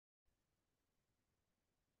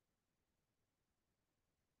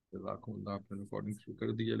جزاکم اللہ، آپ نے ریکارڈنگ شروع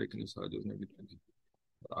کر دی ہے لیکن اس آج نے بھی کی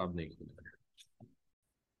آپ نہیں کھولا۔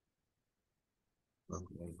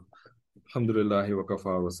 الحمد للہ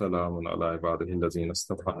وکفا وسلام علی عبادہ الذین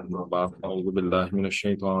اصطفى، اما بعد، اعوذ باللہ من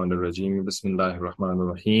الشیطان الرجیم، بسم اللہ الرحمن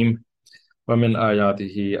الرحیم۔ ومن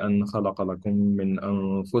آیاته ان خلق لكم من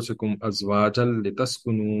انفسكم ازواجا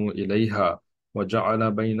لتسكنوا الیها وجعل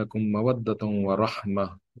بینکم مودة ورحمة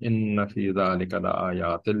ان فی ذلك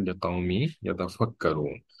لآیات لقوم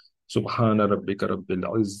یتفکرون۔ سبحان ربک رب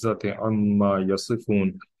العزة عما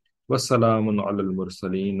یصفون والسلام علی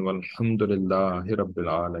المرسلین والحمد للہ رب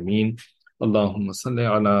العالمین۔ اللہم صل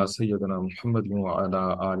علی سیدنا محمد وعلی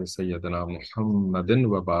آل سیدنا محمد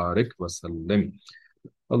وبارک وسلم۔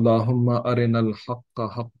 اللہم ارنا الحق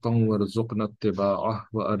حقا وارزقنا اتباعہ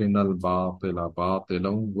وارنا الباطل باطلا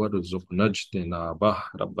وارزقنا اجتنابہ،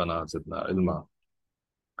 ربنا زدنا علما۔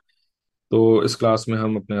 تو اس کلاس میں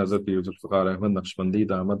ہم اپنے حضرت پیر ذوالفقار احمد نقشبندی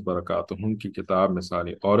دامت برکاتہم کی کتاب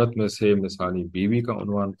مثالی عورت میں سے مثالی بیوی کا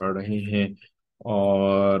عنوان پڑھ رہے ہیں،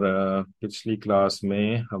 اور پچھلی کلاس میں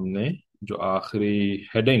ہم نے جو آخری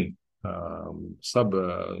ہیڈنگ سب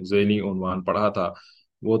ذیلی عنوان پڑھا تھا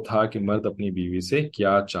وہ تھا کہ مرد اپنی بیوی سے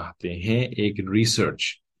کیا چاہتے ہیں، ایک ریسرچ،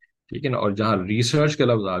 ٹھیک ہے نا۔ اور جہاں ریسرچ کا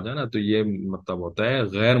لفظ آ جائے نا تو یہ مطلب ہوتا ہے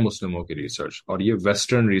غیر مسلموں کی ریسرچ، اور یہ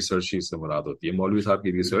ویسٹرن ریسرچ ہی سے مراد ہوتی ہے۔ مولوی صاحب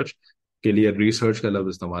کی ریسرچ کے لیے ریسرچ کا لفظ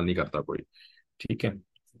استعمال نہیں کرتا کوئی، ٹھیک ہے،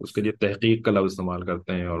 اس کے لیے تحقیق کا لفظ استعمال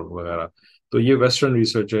کرتے ہیں اور وغیرہ۔ تو یہ ویسٹرن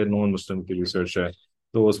ریسرچ ہے، نان مسلم کی ریسرچ ہے۔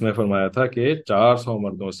 تو اس میں فرمایا تھا کہ 400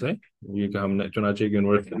 مردوں سے، یہ کہ ہم نے چنانچہ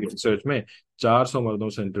یونیورسٹی کی ریسرچ میں 400 مردوں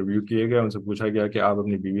سے انٹرویو کیے گئے، ان سے پوچھا گیا کہ آپ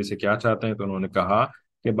اپنی بیوی سے کیا چاہتے ہیں، تو انہوں نے کہا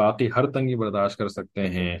کہ باقی ہر تنگی برداشت کر سکتے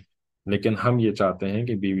ہیں لیکن ہم یہ چاہتے ہیں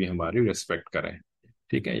کہ بیوی ہماری ریسپیکٹ کریں،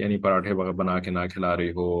 ٹھیک ہے، یعنی پراٹھے بنا کے نہ کھلا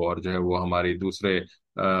رہی ہو، اور جو ہے وہ ہماری دوسرے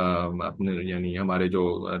اپنے یعنی ہمارے جو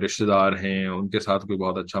رشتہ دار ہیں ان کے ساتھ کوئی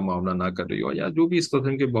بہت اچھا معاملہ نہ کر رہی ہو، یا جو بھی اس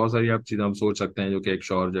قسم کے بہت ساری آپ چیزیں ہم سوچ سکتے ہیں جو کہ ایک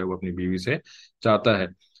شوہر جو ہے وہ اپنی بیوی سے چاہتا ہے،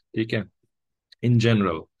 ٹھیک ہے، ان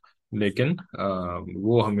جنرل۔ لیکن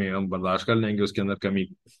وہ ہم برداشت کر لیں گے اس کے اندر کمی،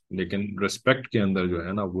 لیکن رسپیکٹ کے اندر جو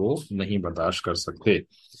ہے نا وہ نہیں برداشت کر سکتے،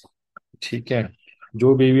 ٹھیک ہے۔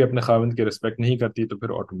 جو بیوی اپنے خاوند کی رسپیکٹ نہیں کرتی تو پھر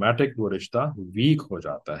آٹومیٹک وہ رشتہ ویک ہو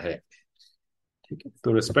جاتا ہے، ٹھیک ہے۔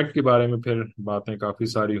 تو رسپیکٹ کے بارے میں پھر باتیں کافی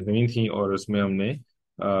ساری ہوئی تھیں، اور اس میں ہم نے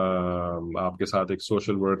آپ کے ساتھ ایک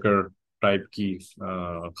سوشل ورکر ٹائپ کی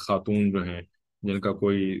خاتون جو ہیں جن کا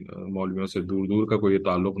کوئی مولویوں سے دور دور کا کوئی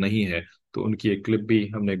تعلق نہیں ہے، تو ان کی ایک کلپ بھی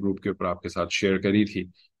ہم نے گروپ کے اوپر آپ کے ساتھ شیئر کری تھی،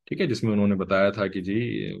 ٹھیک ہے، جس میں انہوں نے بتایا تھا کہ جی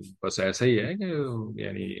بس ایسا ہی ہے کہ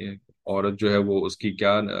یعنی عورت جو ہے وہ اس کی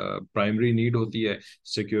کیا پرائمری نیڈ ہوتی ہے،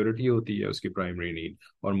 سیکیورٹی ہوتی ہے اس کی پرائمری نیڈ،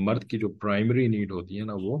 اور مرد کی جو پرائمری نیڈ ہوتی ہے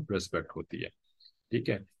نا وہ ریسپیکٹ ہوتی ہے، ٹھیک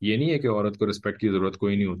ہے۔ یہ نہیں ہے کہ عورت کو رسپیکٹ کی ضرورت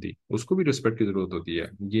کوئی نہیں ہوتی، اس کو بھی رسپیکٹ کی ضرورت ہوتی ہے۔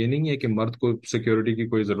 یہ نہیں ہے کہ مرد کو سیکیورٹی کی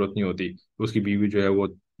کوئی ضرورت نہیں ہوتی، اس کی بیوی جو ہے وہ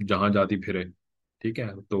جہاں جاتی پھرے، ٹھیک ہے،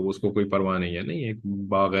 تو اس کو کوئی پرواہ نہیں ہے، نہیں، ایک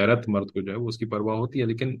باغیرت مرد کو جو ہے وہ اس کی پرواہ ہوتی ہے،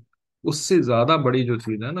 لیکن اس سے زیادہ بڑی جو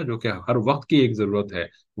چیز ہے نا جو کہ ہر وقت کی ایک ضرورت ہے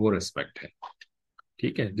وہ ریسپیکٹ ہے،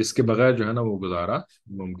 ٹھیک ہے، جس کے بغیر جو ہے نا وہ گزارا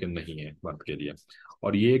ممکن نہیں ہے مرد کے لیے۔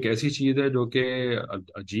 اور یہ ایک ایسی چیز ہے جو کہ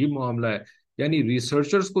عجیب معاملہ ہے، یعنی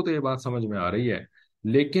ریسرچرز کو تو یہ بات سمجھ میں آ رہی ہے،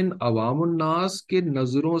 لیکن عوام الناس کے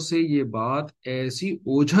نظروں سے یہ بات ایسی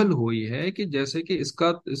اوجھل ہوئی ہے کہ جیسے کہ اس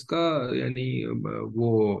کا یعنی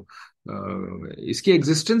وہ اس کی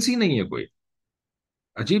ایگزسٹنس ہی نہیں ہے کوئی۔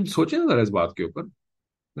 عجیب، سوچیں ذرا اس بات کے اوپر،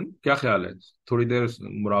 کیا خیال ہے؟ تھوڑی دیر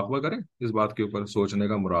مراقبہ کریں اس بات کے اوپر، سوچنے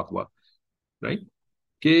کا مراقبہ، رائٹ،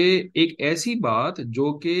 کہ ایک ایسی بات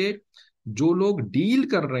جو کہ جو لوگ ڈیل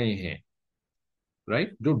کر رہے ہیں،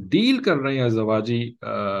 رائٹ، جو ڈیل کر رہے ہیں زواجی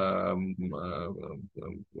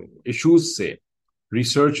ایشوز سے،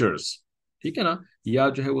 ریسرچرز، ٹھیک ہے نا، یا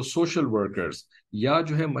جو ہے وہ سوشل ورکرز، یا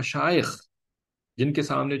جو ہے مشائخ جن کے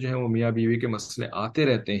سامنے جو ہے وہ میاں بیوی کے مسئلے آتے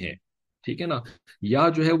رہتے ہیں، ٹھیک ہے نا، یا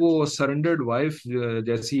جو ہے وہ سرنڈرڈ وائف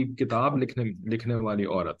جیسی کتاب لکھنے والی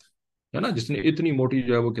عورت ہے نا، جس نے اتنی موٹی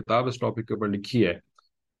جو ہے وہ کتاب اس ٹاپک کے اوپر لکھی ہے،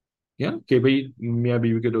 کہ بھئی میاں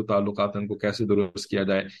بیوی کے جو تعلقات ہیں ان کو کیسے درست کیا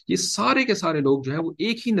جائے، یہ سارے کے سارے لوگ جو ہیں وہ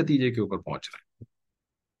ایک ہی نتیجے کے اوپر پہنچ رہے ہیں،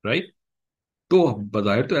 رائٹ۔ تو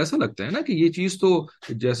بظاہر تو ایسا لگتا ہے نا کہ یہ چیز تو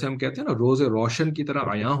جیسے ہم کہتے ہیں نا روز روشن کی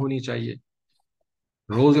طرح عیاں ہونی چاہیے،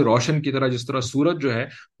 روز روشن کی طرح، جس طرح سورج جو ہے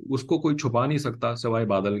اس کو کوئی چھپا نہیں سکتا سوائے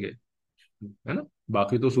بادل کے، ہے نا،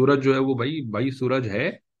 باقی تو سورج جو ہے وہ بھائی بھائی سورج ہے،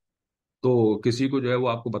 تو کسی کو جو ہے وہ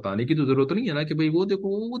آپ کو بتانے کی تو ضرورت نہیں ہے نا کہ بھائی وہ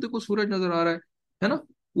دیکھو سورج نظر آ رہا ہے نا،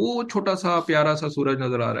 وہ چھوٹا سا پیارا سا سورج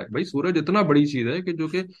نظر آ رہا ہے، بھائی سورج اتنا بڑی چیز ہے کہ جو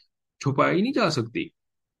کہ چھپائی نہیں جا سکتی۔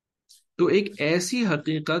 تو ایک ایسی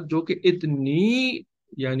حقیقت جو کہ اتنی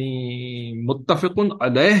یعنی متفق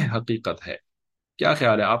علیہ حقیقت ہے، کیا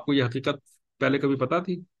خیال ہے آپ کو؟ یہ حقیقت پہلے کبھی پتا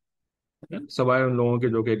تھی؟ سوائے ان لوگوں کے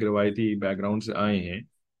جو کہ ایک روایتی بیک گراؤنڈ سے آئے ہیں،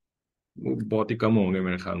 وہ بہت ہی کم ہوں گے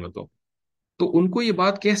میرے خیال میں تو ان کو یہ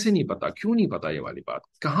بات کیسے نہیں پتا، کیوں نہیں پتا، یہ والی بات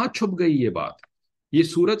کہاں چھپ گئی یہ بات، یہ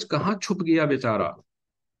سورج کہاں چھپ گیا بیچارہ،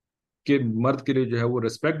 کہ مرد کے لیے جو ہے وہ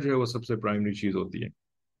ریسپیکٹ جو ہے وہ سب سے پرائمری چیز ہوتی ہے؟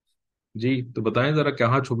 جی تو بتائیں ذرا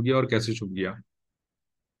کہاں چھپ گیا اور کیسے چھپ گیا؟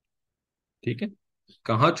 ٹھیک ہے،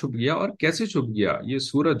 کہاں چھپ گیا اور کیسے چھپ گیا یہ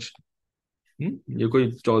سورج؟ یہ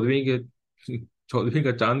کوئی 14ویں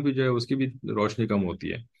کا چاند بھی جو ہے اس کی بھی روشنی کم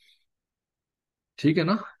ہوتی ہے، ٹھیک ہے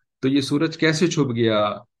نا؟ تو یہ سورج کیسے چھپ گیا؟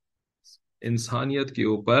 انسانیت کے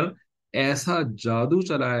اوپر ایسا جادو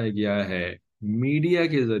چلایا گیا ہے میڈیا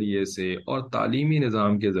کے ذریعے سے اور تعلیمی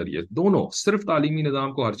نظام کے ذریعے، دونوں، صرف تعلیمی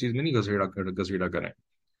نظام کو ہر چیز میں نہیں گھسیڑا کریں،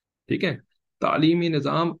 ٹھیک ہے؟ تعلیمی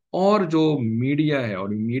نظام اور جو میڈیا ہے، اور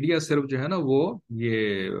میڈیا صرف جو ہے نا وہ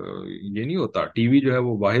یہ نہیں ہوتا، ٹی وی جو ہے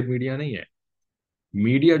وہ واحد میڈیا نہیں ہے،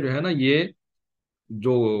 میڈیا جو ہے نا یہ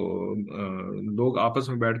جو لوگ آپس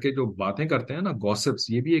میں بیٹھ کے جو باتیں کرتے ہیں نا، گوسپس،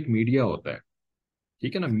 یہ بھی ایک میڈیا ہوتا ہے،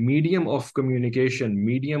 ٹھیک ہے نا؟ Medium of communication,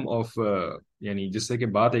 medium of یعنی جس سے کہ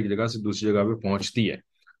بات ایک جگہ سے دوسری جگہ پہ پہنچتی ہے،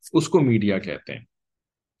 اس کو میڈیا کہتے ہیں،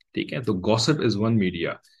 ٹھیک ہے؟ تو gossip is one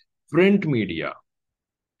media, print media,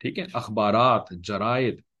 ٹھیک ہے، اخبارات،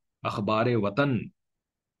 جرائد، اخبار وطن،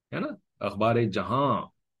 ہے نا، اخبار جہاں،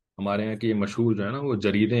 ہمارے یہاں کے یہ مشہور جو ہے نا وہ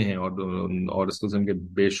جریدے ہیں، اور اس قسم کے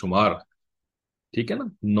بے شمار، ٹھیک ہے نا،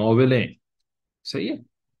 ناولیں، صحیح ہے؟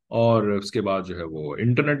 اور اس کے بعد جو ہے وہ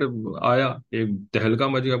انٹرنیٹ آیا، ایک تہلکہ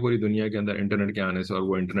مچ گیا پوری دنیا کے اندر انٹرنیٹ کے آنے سے، اور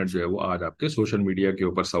وہ انٹرنیٹ جو ہے وہ آج آپ کے سوشل میڈیا کے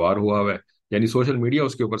اوپر سوار ہوا ہوا ہے، یعنی سوشل میڈیا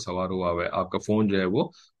اس کے اوپر سوار ہوا ہوا ہے، آپ کا فون جو ہے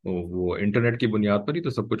وہ انٹرنیٹ کی بنیاد پر ہی تو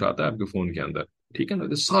سب کچھ آتا ہے آپ کے فون کے اندر، ٹھیک ہے نا؟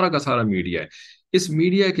 یہ سارا کا سارا میڈیا ہے، اس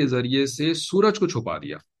میڈیا کے ذریعے سے سورج کو چھپا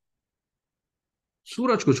دیا،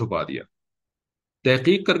 سورج کو چھپا دیا،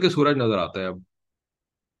 تحقیق کر کے سورج نظر آتا ہے اب،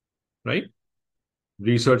 رائٹ؟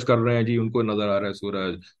 ریسرچ کر رہے ہیں جی، ان کو نظر آ رہا ہے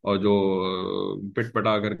سورج، اور جو پٹ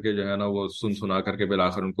پٹا کر کے جو ہے نا وہ سنا کر کے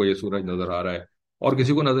بالآخر ان کو یہ سورج نظر آ رہا ہے، اور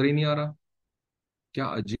کسی کو نظر ہی نہیں آ رہا، کیا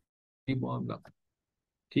عجیب معاملہ،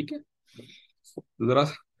 ٹھیک ہے؟ تو ذرا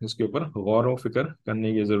اس کے اوپر غور و فکر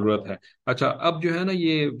کرنے کی ضرورت ہے۔ اچھا، اب جو ہے نا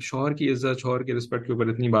یہ شوہر کی عزت، شوہر کی رسپیکٹ کے اوپر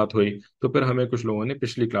اتنی بات ہوئی، تو پھر ہمیں کچھ لوگوں نے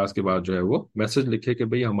پچھلی کلاس کے بعد جو ہے وہ میسج لکھے کہ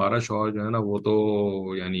بھئی ہمارا شوہر جو ہے نا وہ تو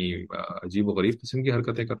یعنی عجیب و غریب قسم کی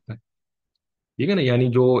حرکتیں کرتا ہے، ٹھیک ہے نا، یعنی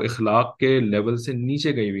جو اخلاق کے لیول سے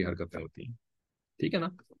نیچے گئی ہوئی حرکتیں ہوتی ہیں، ٹھیک ہے نا؟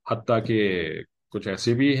 حتیٰ کہ کچھ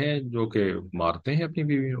ایسے بھی ہیں جو کہ مارتے ہیں اپنی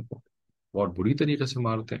بیویوں کو، بہت بری طریقے سے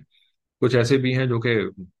مارتے ہیں، کچھ ایسے بھی ہیں جو کہ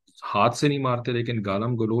ہاتھ سے نہیں مارتے لیکن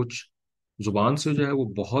گالم گلوچ زبان سے جو ہے وہ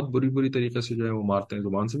بہت بری بری طریقے سے جو ہے وہ مارتے ہیں،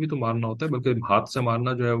 زبان سے بھی تو مارنا ہوتا ہے بلکہ ہاتھ سے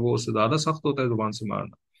مارنا جو ہے وہ اس سے زیادہ سخت ہوتا ہے زبان سے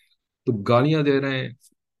مارنا، تو گالیاں دے رہے ہیں،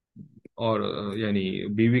 اور یعنی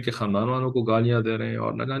بیوی کے خاندان والوں کو گالیاں دے رہے ہیں،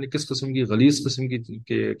 اور نہ جانے کس قسم کی غلیظ قسم کی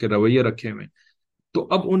کے رویے رکھے ہوئے ہیں۔ تو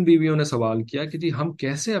اب ان بیویوں نے سوال کیا کہ جی ہم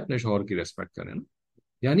کیسے اپنے شوہر کی ریسپیکٹ کریں نا؟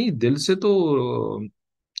 یعنی دل سے تو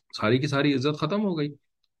ساری کی ساری عزت ختم ہو گئی،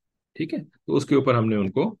 ٹھیک ہے؟ تو اس کے اوپر ہم نے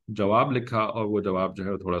ان کو جواب لکھا، اور وہ جواب جو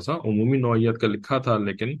ہے تھوڑا سا عمومی نوعیت کا لکھا تھا،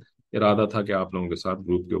 لیکن ارادہ تھا کہ آپ لوگوں کے ساتھ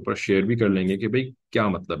گروپ کے اوپر شیئر بھی کر لیں گے کہ بھئی کیا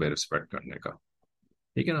مطلب ہے ریسپیکٹ کرنے کا،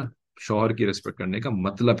 ٹھیک ہے نا؟ شوہر کی ریسپیکٹ کرنے کا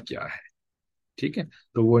مطلب کیا ہے، ٹھیک ہے؟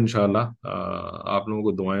 تو وہ انشاءاللہ آپ لوگوں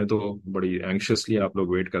کو دعائیں تو بڑی اینکشسلی آپ لوگ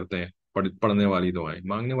ویٹ کرتے ہیں، پڑھنے والی دعائیں،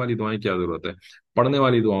 مانگنے والی دعائیں کیا ضرورت ہے، پڑھنے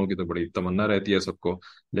والی دعاؤں کی تو بڑی تمنا رہتی ہے سب کو،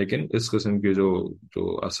 لیکن اس قسم کی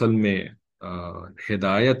جو اصل میں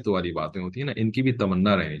ہدایت والی باتیں ہوتی ہیں نا، ان کی بھی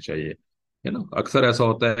تمنا رہنی چاہیے، ہے نا؟ اکثر ایسا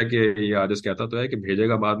ہوتا ہے کہ یہ عاجز کہتا تو ہے کہ بھیجے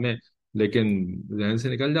گا بعد میں، لیکن ذہن سے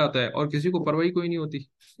نکل جاتا ہے، اور کسی کو پرواہی کوئی نہیں ہوتی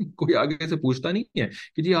کوئی آگے سے پوچھتا نہیں ہے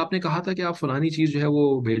کہ جی آپ نے کہا تھا کہ آپ فلانی چیز جو ہے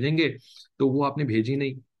وہ بھیجیں گے، تو وہ آپ نے بھیجی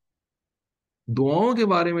نہیں۔ دعاؤں کے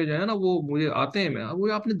بارے میں جو ہے نا وہ مجھے آتے ہیں،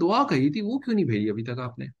 وہ آپ نے دعا کہی تھی وہ کیوں نہیں بھیجی ابھی تک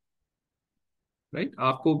آپ نے؟ رائٹ؟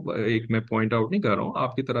 آپ کو ایک میں پوائنٹ آؤٹ نہیں کر رہا ہوں،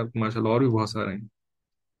 آپ کی طرف ماشاء اللہ اور بھی بہت سارے ہیں،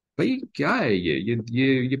 بھائی کیا ہے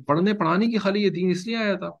یہ پڑھنے پڑھانے کی خالی، یہ دین اس لیے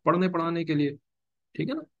آیا تھا پڑھنے پڑھانے کے لیے، ٹھیک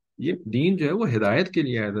ہے نا؟ یہ دین جو ہے وہ ہدایت کے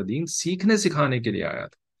لیے آیا تھا، دین سیکھنے سکھانے کے لیے آیا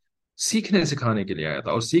تھا، سیکھنے سکھانے کے لیے آیا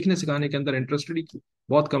تھا، اور سیکھنے سکھانے کے اندر انٹرسٹڈ ہی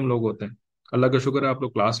بہت کم لوگ ہوتے ہیں۔ اللہ کا شکر ہے آپ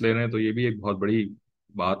لوگ کلاس لے رہے ہیں، تو یہ بھی ایک بہت بڑی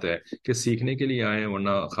بات ہے کہ سیکھنے کے لیے آئے ہیں، ورنہ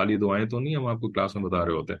خالی دعائیں تو نہیں ہم آپ کو کلاس میں بتا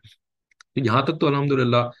رہے ہوتے ہیں۔ یہاں تک تو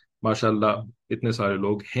الحمدللہ ماشاء اللہ اتنے سارے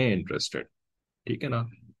لوگ ہیں انٹرسٹڈ، ٹھیک ہے نا؟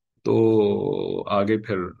 تو آگے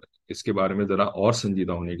پھر اس کے بارے میں ذرا اور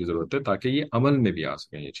سنجیدہ ہونے کی ضرورت ہے تاکہ یہ عمل میں بھی آ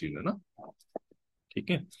سکیں یہ چیزیں نا،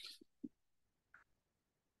 ٹھیک ہے؟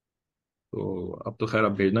 تو اب تو خیر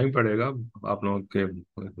اب بھیجنا ہی پڑے گا آپ لوگوں کے،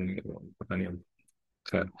 پتہ نہیں اب،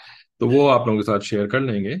 خیر تو وہ آپ لوگوں کے ساتھ شیئر کر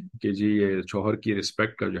لیں گے کہ جی یہ شوہر کی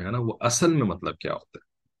رسپیکٹ کا جو ہے نا وہ اصل میں مطلب کیا ہوتا ہے،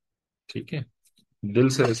 ٹھیک ہے؟ دل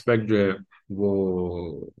سے رسپیکٹ جو ہے وہ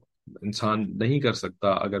انسان نہیں کر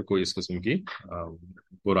سکتا اگر کوئی اس قسم کی آ،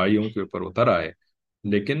 برائیوں کے اوپر اتر آئے،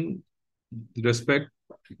 لیکن رسپیکٹ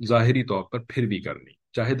ظاہری طور پر پھر بھی کرنی،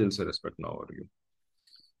 چاہے دل سے رسپیکٹ نہ ہو رہی ہو۔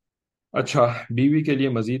 اچھا، بیوی کے لیے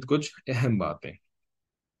مزید کچھ اہم باتیں،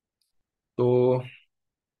 تو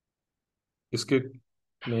اس کے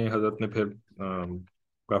میں حضرت نے پھر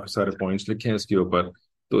کافی سارے پوائنٹس لکھے ہیں اس کے اوپر۔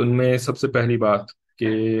 تو ان میں سب سے پہلی بات کہ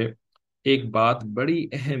ایک بات بڑی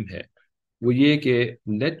اہم ہے، وہ یہ کہ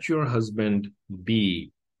let your husband be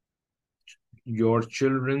your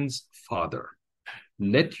childrens father,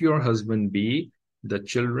 let your husband be the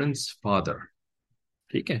childrens father,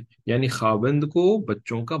 ٹھیک ہے؟ یعنی خاوند کو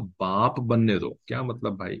بچوں کا باپ بننے دو۔ کیا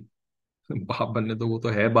مطلب بھائی؟ باپ بننے دو، وہ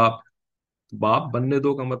تو ہے باپ۔ باپ بننے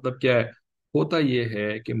دو کا مطلب کیا ہے؟ ہوتا یہ ہے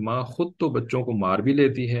کہ ماں خود تو بچوں کو مار بھی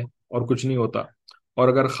لیتی ہے اور کچھ نہیں ہوتا، اور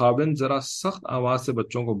اگر خاوند ذرا سخت آواز سے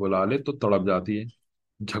بچوں کو بلا لے تو تڑپ جاتی ہے،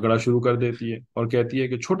 جھگڑا شروع کر دیتی ہے اور کہتی ہے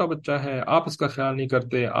کہ چھوٹا بچہ ہے، آپ اس کا خیال نہیں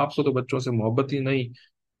کرتے، آپ کو تو بچوں سے محبت ہی نہیں۔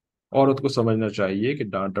 عورت کو سمجھنا چاہیے کہ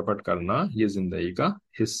ڈانٹ ڈپٹ کرنا یہ زندگی کا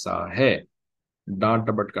حصہ ہے، ڈانٹ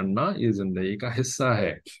ڈپٹ کرنا یہ زندگی کا حصہ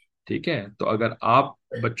ہے، ٹھیک ہے؟ تو اگر آپ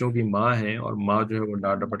بچوں کی ماں ہیں اور ماں جو ہے وہ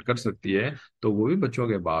ڈانٹ ڈپٹ کر سکتی ہے، تو وہ بھی بچوں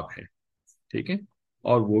کے باپ ہیں، ٹھیک ہے؟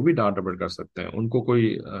 اور وہ بھی ڈانٹ ڈپٹ کر سکتے ہیں، ان کو کوئی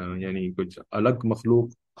یعنی کچھ الگ مخلوق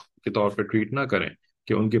کے طور پہ ٹریٹ نہ کریں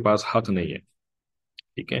کہ ان کے پاس حق نہیں ہے،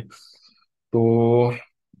 ٹھیک ہے؟ تو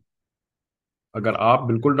اگر آپ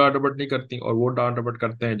بالکل ڈانٹ ڈپٹ نہیں کرتی اور وہ ڈانٹ ڈپٹ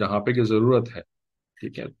کرتے ہیں جہاں پہ کہ ضرورت ہے،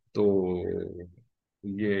 ٹھیک ہے، تو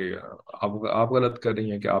یہ آپ غلط کر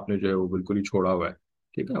رہی ہیں کہ آپ نے جو ہے وہ بالکل ہی چھوڑا ہوا ہے،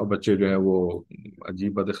 ٹھیک ہے؟ اور بچے جو ہیں وہ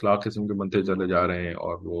عجیب بد اخلاق قسم کے بنتے چلے جا رہے ہیں،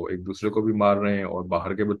 اور وہ ایک دوسرے کو بھی مار رہے ہیں اور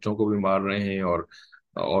باہر کے بچوں کو بھی مار رہے ہیں،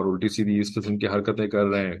 اور الٹی سیدھی اس قسم کی حرکتیں کر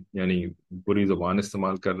رہے ہیں، یعنی بری زبان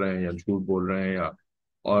استعمال کر رہے ہیں یا جھوٹ بول رہے ہیں، یا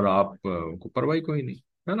اور آپ کو پرواہ کوئی نہیں،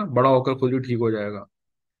 ہے نا؟ بڑا ہو کر خود ہی ٹھیک ہو جائے گا،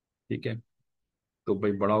 ٹھیک ہے؟ تو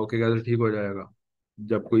بھائی بڑا ہو کے کیسے ٹھیک ہو جائے گا؟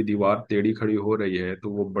 جب کوئی دیوار ٹیڑھی کھڑی ہو رہی ہے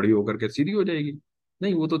تو وہ بڑی ہو کر کے سیدھی ہو جائے گی؟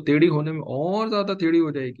 نہیں، وہ تو ٹیڑھی ہونے میں اور زیادہ ٹیڑھی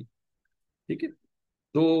ہو جائے گی، ٹھیک ہے؟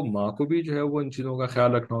 تو ماں کو بھی جو ہے وہ ان چیزوں کا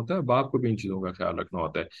خیال رکھنا ہوتا ہے، باپ کو بھی ان چیزوں کا خیال رکھنا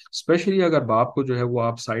ہوتا ہے، اسپیشلی اگر باپ کو جو ہے وہ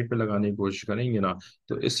آپ سائڈ پہ لگانے کی کوشش کریں گے نا،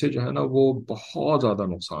 تو اس سے جو ہے نا وہ بہت زیادہ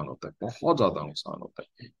نقصان ہوتا ہے، بہت زیادہ نقصان ہوتا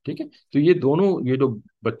ہے، ٹھیک ہے؟ تو یہ دونوں، یہ جو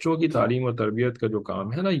بچوں کی تعلیم اور تربیت کا جو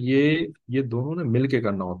کام ہے نا، یہ دونوں نے مل کے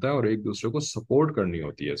کرنا ہوتا ہے اور ایک دوسرے کو سپورٹ کرنی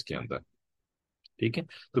ہوتی ہے اس کے اندر، ٹھیک ہے؟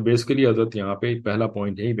 تو بیسیکلی حضرت یہاں پہ پہلا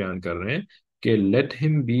پوائنٹ یہی بیان کر رہے ہیں کہ let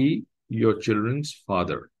him be your childrens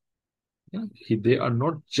father, they are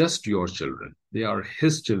not just your children, they are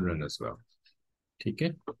his children as well, ٹھیک ہے؟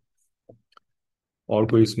 اور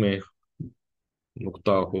کوئی اس میں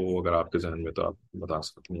نقطہ ہو اگر آپ کے ذہن میں تو آپ بتا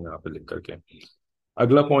سکتے ہیں یہاں پہ لکھ کر کے۔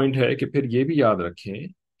 اگلا پوائنٹ ہے کہ پھر یہ بھی یاد رکھیں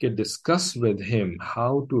کہ discuss with him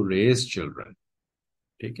how to raise children,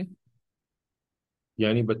 ٹھیک ہے؟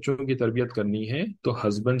 یعنی بچوں کی تربیت کرنی ہے تو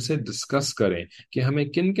ہسبینڈ سے ڈسکس کریں کہ ہمیں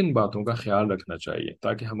کن کن باتوں کا خیال رکھنا چاہیے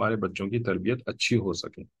تاکہ ہمارے بچوں کی تربیت اچھی ہو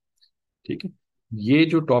سکے، ٹھیک ہے؟ یہ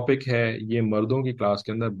جو ٹاپک ہے یہ مردوں کی کلاس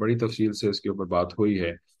کے اندر بڑی تفصیل سے اس کے اوپر بات ہوئی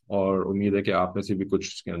ہے، اور امید ہے کہ آپ میں سے بھی کچھ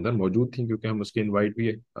اس کے اندر موجود تھیں، کیونکہ ہم اس کے انوائٹ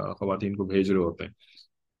بھی خواتین کو بھیج رہے ہوتے ہیں۔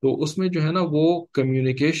 تو اس میں جو ہے نا وہ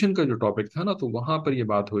کمیونیکیشن کا جو ٹاپک تھا نا، تو وہاں پر یہ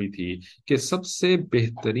بات ہوئی تھی کہ سب سے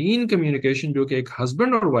بہترین کمیونیکیشن جو کہ ایک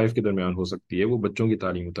ہسبینڈ اور وائف کے درمیان ہو سکتی ہے وہ بچوں کی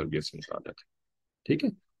تعلیم و تربیت سے متعلق ہے، ٹھیک ہے؟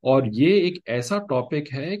 اور یہ ایک ایسا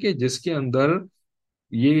ٹاپک ہے کہ جس کے اندر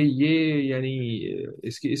یہ یعنی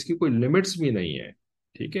اس کی کوئی لمٹس بھی نہیں ہے،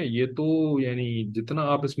 ٹھیک ہے؟ یہ تو یعنی جتنا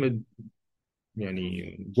آپ اس میں یعنی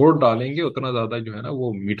گڑ ڈالیں گے اتنا زیادہ جو ہے نا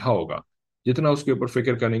وہ میٹھا ہوگا، جتنا اس کے اوپر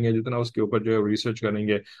فکر کریں گے، جتنا اس کے اوپر جو ہے ریسرچ کریں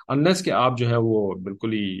گے، انلیس کہ آپ جو ہے وہ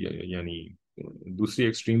بالکل ہی یعنی دوسری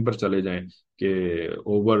ایکسٹریم پر چلے جائیں کہ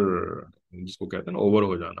اوور، جس کو کہتے ہیں نا اوور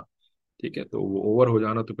ہو جانا، ٹھیک ہے؟ تو وہ اوور ہو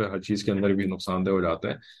جانا تو پھر ہر چیز کے اندر بھی نقصان دہ ہو جاتا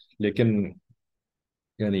ہے، لیکن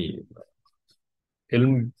یعنی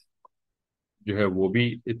علم جو ہے وہ بھی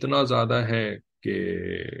اتنا زیادہ ہے کہ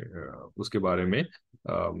اس کے بارے میں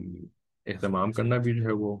آم، اہتمام کرنا بھی جو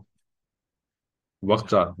ہے وہ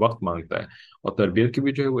وقت مانگتا ہے، اور تربیت کے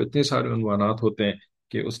بھی جو ہے وہ اتنے سارے عنوانات ہوتے ہیں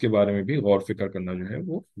کہ اس کے بارے میں بھی غور فکر کرنا جو ہے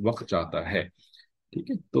وہ وقت چاہتا ہے،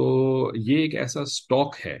 ٹھیک ہے؟ تو یہ ایک ایسا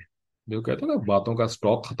سٹاک ہے جو کہتے ہیں نا باتوں کا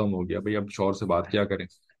سٹاک ختم ہو گیا بھئی، اب شوہر سے بات کیا کریں،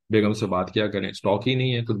 بیگم سے بات کیا کریں، سٹاک ہی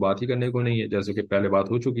نہیں ہے، کچھ بات ہی کرنے کو نہیں ہے، جیسے کہ پہلے بات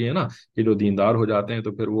ہو چکی ہے نا کہ جو دیندار ہو جاتے ہیں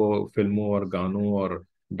تو پھر وہ فلموں اور گانوں اور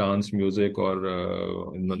ڈانس میوزک اور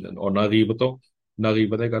نہ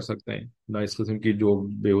غیبتیں کر سکتے ہیں، نہ اس قسم کی جو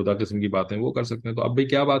بےہودہ قسم کی باتیں وہ کر سکتے ہیں، تو اب بھائی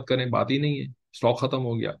کیا بات کریں؟ بات ہی نہیں ہے، سٹاک ختم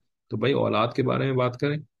ہو گیا، تو بھائی اولاد کے بارے میں بات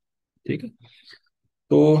کریں، ٹھیک ہے؟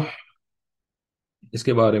 تو اس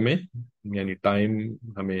کے بارے میں یعنی ٹائم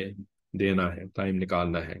ہمیں دینا ہے، ٹائم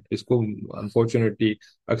نکالنا ہے اس کو. انفارچونیٹلی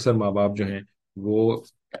اکثر ماں باپ جو ہیں وہ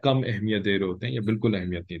کم اہمیت دے رہے ہوتے ہیں یا بالکل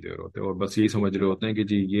اہمیت نہیں دے رہے ہوتے، اور بس یہی سمجھ رہے ہوتے ہیں کہ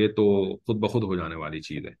جی یہ تو خود بخود ہو جانے والی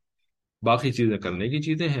چیز ہے، باقی چیزیں کرنے کی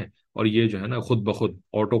چیزیں ہیں، اور یہ جو ہے نا خود بخود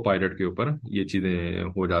آٹو پائلٹ کے اوپر یہ چیزیں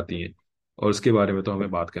ہو جاتی ہیں، اور اس کے بارے میں تو ہمیں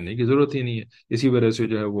بات کرنے کی ضرورت ہی نہیں ہے. اسی وجہ سے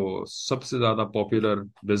جو ہے وہ سب سے زیادہ پاپولر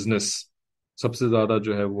بزنس، سب سے زیادہ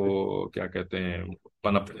جو ہے وہ کیا کہتے ہیں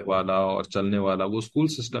پنپنے والا اور چلنے والا وہ اسکول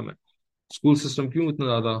سسٹم ہے. اسکول سسٹم کیوں اتنا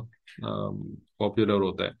زیادہ پاپولر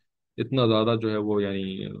ہوتا ہے، اتنا زیادہ جو ہے وہ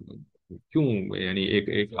یعنی کیوں، یعنی ایک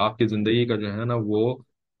ایک آپ کی زندگی کا جو ہے نا وہ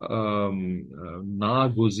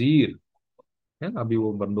ناگزیر ہے نا. ابھی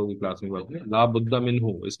وہ بندوں کی کلاس میں بات ہے لا بدہ من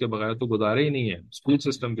ہو، اس کے بغیر تو گزارے ہی نہیں ہے اسکول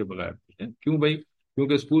سسٹم کے بغیر. ٹھیک ہے؟ کیوں بھائی؟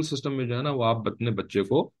 کیونکہ اسکول سسٹم میں جو ہے نا وہ آپ اپنے بچے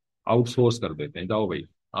کو آؤٹ سورس کر دیتے ہیں، جاؤ بھائی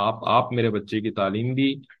آپ میرے بچے کی تعلیم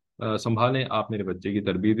بھی سنبھالیں، آپ میرے بچے کی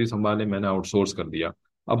تربیت بھی سنبھالیں، میں نے آؤٹ سورس کر دیا.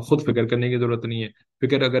 اب خود فکر کرنے کی ضرورت نہیں ہے.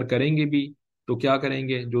 فکر اگر کریں گے بھی تو کیا کریں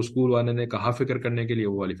گے؟ جو اسکول والے نے کہا فکر کرنے کے لیے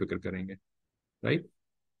وہ والی فکر کریں گے. رائٹ؟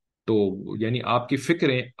 تو یعنی آپ کی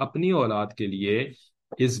فکریں اپنی اولاد کے لیے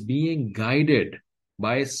is being guided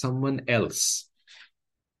by someone else.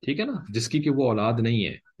 ٹھیک ہے نا؟ جس کی کہ وہ اولاد نہیں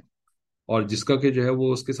ہے، اور جس کا کہ جو ہے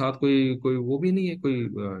وہ اس کے ساتھ کوئی کوئی وہ بھی نہیں ہے، کوئی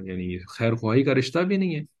یعنی خیر خواہی کا رشتہ بھی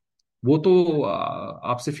نہیں ہے. وہ تو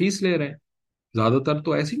آپ سے فیس لے رہے ہیں. زیادہ تر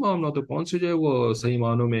تو ایسی معاملہ ہوتے ہیں، کون سے جو ہے وہ صحیح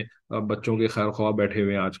معنوں میں بچوں کے خیر خواہ بیٹھے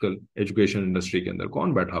ہوئے ہیں آج کل ایجوکیشن انڈسٹری کے اندر؟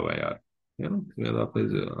 کون بیٹھا ہوا ہے یار؟ ہے نا؟ اپنے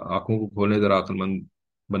آنکھوں کو کھولنے، ذرا عقل مند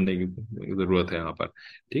بننے کی ضرورت ہے یہاں پر.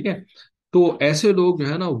 ٹھیک ہے؟ تو ایسے لوگ جو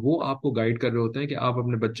ہے نا وہ آپ کو گائیڈ کر رہے ہوتے ہیں کہ آپ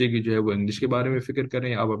اپنے بچے کی جو ہے وہ انگلش کے بارے میں فکر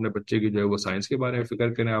کریں، آپ اپنے بچے کی جو ہے وہ سائنس کے بارے میں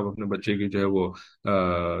فکر کریں، آپ اپنے بچے کی جو ہے وہ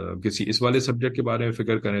کسی اس والے سبجیکٹ کے بارے میں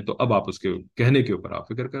فکر کریں. تو اب آپ اس کے کہنے کے اوپر آپ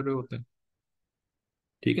فکر کر رہے ہوتے ہیں.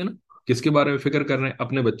 ٹھیک ہے نا؟ کس کے بارے میں فکر کر رہے ہیں؟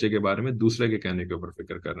 اپنے بچے کے بارے میں دوسرے کے کہنے کے اوپر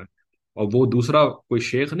فکر کر رہے ہیں. اور وہ دوسرا کوئی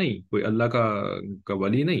شیخ نہیں، کوئی اللہ کا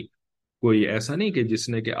ولی نہیں، کوئی ایسا نہیں کہ جس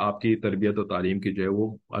نے کہ آپ کی تربیت و تعلیم کی جو ہے وہ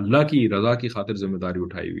اللہ کی رضا کی خاطر ذمہ داری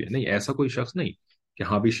اٹھائی ہوئی ہے. نہیں، ایسا کوئی شخص نہیں کہ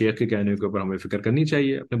ہاں بھی شیخ کے کہنے کے اوپر ہمیں فکر کرنی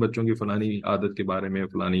چاہیے اپنے بچوں کی فلانی عادت کے بارے میں،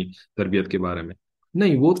 فلانی تربیت کے بارے میں.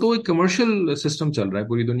 نہیں، وہ تو ایک کمرشل سسٹم چل رہا ہے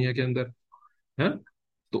پوری دنیا کے اندر ہے.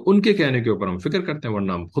 تو ان کے کہنے کے اوپر ہم فکر کرتے ہیں،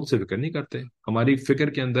 ورنہ ہم خود سے فکر نہیں کرتے. ہماری فکر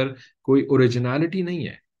کے اندر کوئی اوریجنالٹی نہیں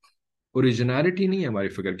ہے، اوریجنالٹی نہیں ہے ہماری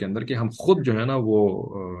فکر کے اندر کہ ہم خود جو ہے نا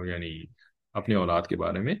وہ یعنی اپنے اولاد کے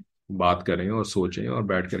بارے میں بات کریں اور سوچیں اور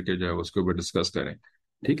بیٹھ کر کے جو ہے اس کے اوپر ڈسکس کریں.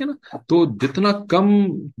 ٹھیک ہے نا؟ تو جتنا کم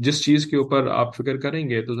جس چیز کے اوپر آپ فکر کریں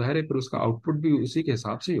گے تو ظاہر ہے پھر اس کا آؤٹ پٹ بھی اسی کے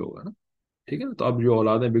حساب سے ہی ہوگا نا. ٹھیک ہے نا؟ تو اب جو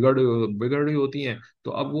اولادیں بگڑ رہی ہوتی ہیں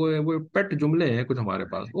تو اب وہ پیٹ جملے ہیں کچھ ہمارے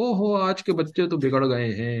پاس، او ہو آج کے بچے تو بگڑ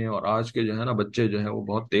گئے ہیں، اور آج کے جو ہے نا بچے جو ہیں وہ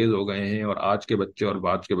بہت تیز ہو گئے ہیں، اور آج کے بچے اور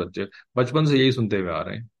آج کے بچے بچپن سے یہی سنتے ہوئے آ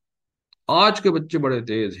رہے ہیں. آج کے بچے بڑے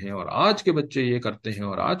تیز ہیں، اور آج کے بچے یہ کرتے ہیں،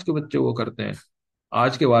 اور آج کے بچے وہ کرتے ہیں.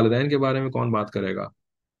 آج کے والدین کے بارے میں کون بات کرے گا؟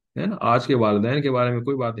 ہے نا؟ آج کے والدین کے بارے میں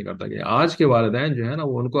کوئی بات نہیں کرتا کہ آج کے والدین جو ہے نا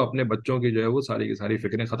وہ ان کو اپنے بچوں کی جو ہے وہ ساری کی ساری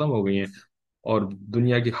فکریں ختم ہو گئی ہیں، اور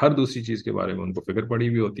دنیا کی ہر دوسری چیز کے بارے میں ان کو فکر پڑی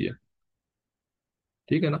ہوئی ہوتی ہے.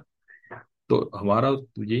 ٹھیک ہے نا؟ تو ہمارا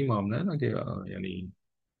تو یہی معاملہ ہے نا کہ یعنی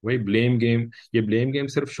وہی بلیم گیم. یہ بلیم گیم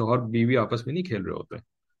صرف شوہر بیوی آپس میں نہیں کھیل رہے ہوتے.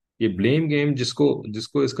 یہ بلیم گیم جس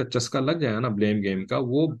کو اس کا چسکا لگ جائے نا بلیم گیم کا،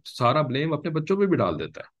 وہ سارا بلیم اپنے بچوں پہ بھی ڈال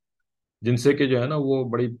دیتا ہے، جن سے کہ جو ہے نا وہ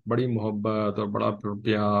بڑی بڑی محبت اور بڑا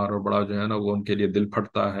پیار اور بڑا جو ہے نا وہ ان کے لیے دل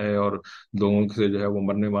پھٹتا ہے، اور لوگوں سے جو ہے وہ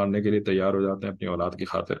مرنے مارنے کے لیے تیار ہو جاتے ہیں اپنی اولاد کی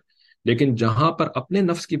خاطر. لیکن جہاں پر اپنے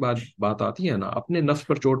نفس کی بات آتی ہے نا، اپنے نفس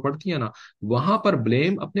پر چوٹ پڑتی ہے نا، وہاں پر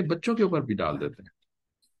بلیم اپنے بچوں کے اوپر بھی ڈال دیتے ہیں.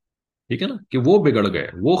 ٹھیک ہے نا؟ کہ وہ بگڑ گئے،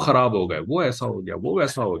 وہ خراب ہو گئے، وہ ایسا ہو گیا، وہ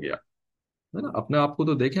ویسا ہو گیا. ہے نا؟ اپنے آپ کو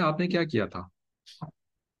تو دیکھیں آپ نے کیا کیا تھا.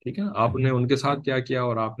 ٹھیک ہے نا؟ آپ نے ان کے ساتھ کیا کیا،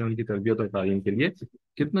 اور آپ نے ان کی تربیت اور تعلیم کے لیے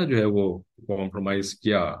کتنا جو ہے وہ کمپرومائز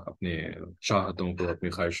کیا اپنے چاہتوں کو، اپنی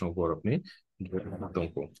خواہشوں کو، اور اپنی ضرورتوں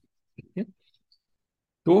کو. ٹھیک ہے؟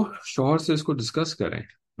 تو شوہر سے اس کو ڈسکس کریں،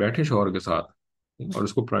 بیٹھیں شوہر کے ساتھ اور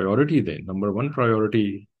اس کو پرائیورٹی دیں، نمبر ون پرائیورٹی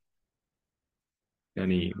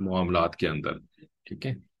یعنی معاملات کے اندر. ٹھیک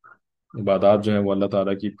ہے؟ عبادات جو ہے وہ اللہ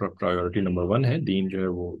تعالیٰ کی پرائیورٹی نمبر ون ہے، دین جو ہے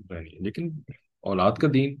وہ نہیں. لیکن اولاد کا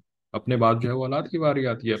دین، اپنے بعد جو ہے وہ اولاد کی باری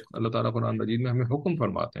آتی ہے. اللہ تعالیٰ قرآن مجید میں ہمیں حکم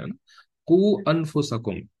فرماتے ہیں نا، قو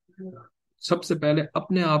انفسکم، سب سے پہلے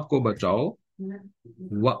اپنے آپ کو بچاؤ،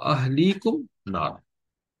 وَأَهْلِيكُمْ نار.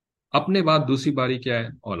 اپنے بعد دوسری باری کیا ہے؟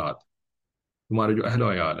 اولاد، تمہارے جو اہل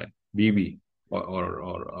و عیال ہیں، بیوی اور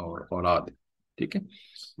اولاد. ٹھیک ہے؟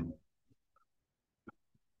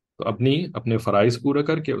 تو اپنے فرائض پورے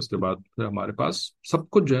کر کے اس کے بعد پھر ہمارے پاس سب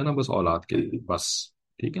کچھ جو ہے نا بس اولاد کے لیے بس.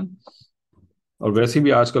 ٹھیک ہے؟ اور ویسے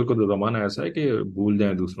بھی آج کل کا تو زمانہ ایسا ہے کہ بھول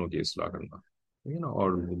جائیں دوسروں کی اصلاح کرنا، ٹھیک ہے نا،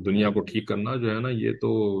 اور دنیا کو ٹھیک کرنا جو ہے نا یہ تو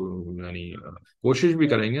یعنی کوشش بھی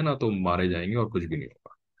کریں گے نا تو مارے جائیں گے اور کچھ بھی نہیں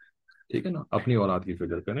ہوگا، ٹھیک ہے نا، اپنی اولاد کی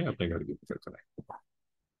فکر کریں، اپنے گھر کی فکر کریں۔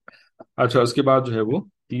 اچھا اس کے بعد جو ہے وہ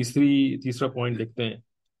تیسرا پوائنٹ لکھتے ہیں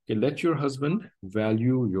کہ let your husband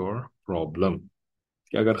value your problem,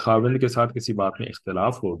 کہ اگر خاوند کے ساتھ کسی بات میں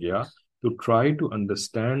اختلاف ہو گیا تو try to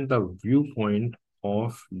understand the viewpoint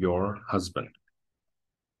of your husband,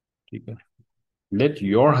 ٹھیک ہے، let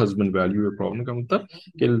your husband value your problem کا مطلب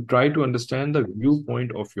کہ try to understand the view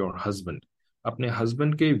point of your husband, اپنے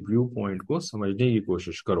ہسبینڈ کے ویو پوائنٹ کو سمجھنے کی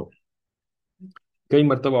کوشش کرو۔ کئی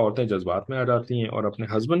مرتبہ عورتیں جذبات میں آ جاتی ہیں اور اپنے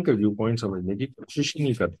ہسبینڈ کا ویو پوائنٹ سمجھنے کی کوشش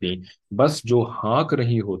نہیں کرتی، بس جو ہانک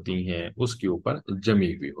رہی ہوتی ہیں اس کے اوپر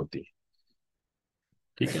جمی ہوئی ہوتی ہیں،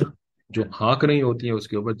 ٹھیک ہے، جو ہانک رہی ہوتی ہیں اس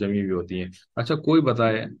کے اوپر جمی ہوئی ہوتی ہیں۔ اچھا کوئی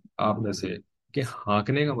بتائے آپ میں سے کہ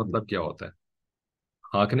ہانکنے کا مطلب کیا ہوتا ہے؟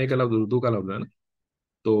 ہانکنے کا لفظ اردو کا لفظ ہے نا،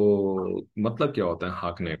 تو مطلب کیا ہوتا ہے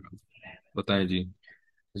ہانکنے کا؟ بتائیں جی،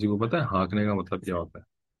 کسی کو پتا ہے ہانکنے کا مطلب کیا ہوتا ہے؟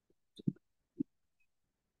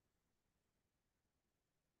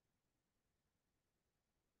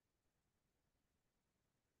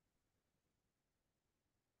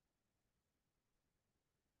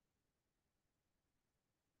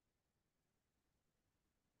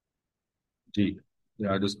 جی، یہ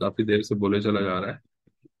آج اس کافی دیر سے بولے چلا جا رہا ہے،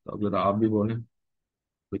 تو اب ذرا آپ بھی بولیں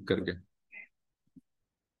لکھ کر کے۔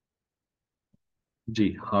 جی،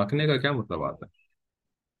 ہانکنے کا کیا مطلب آتا ہے؟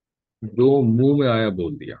 جو منہ میں آیا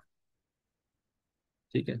بول دیا،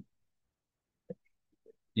 ٹھیک ہے،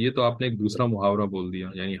 یہ تو آپ نے ایک دوسرا محاورہ بول دیا،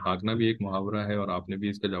 یعنی ہانکنا بھی ایک محاورہ ہے اور آپ نے بھی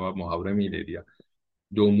اس کا جواب محاورے میں ہی دے دیا،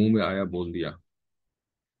 جو منہ میں آیا بول دیا،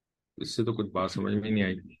 اس سے تو کچھ بات سمجھ میں نہیں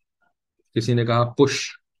آئی۔ کسی نے کہا پش،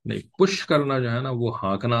 نہیں، پش کرنا جو ہے نا وہ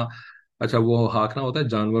ہانکنا، اچھا وہ ہانکنا ہوتا ہے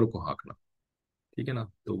جانور کو ہانکنا، ٹھیک ہے نا،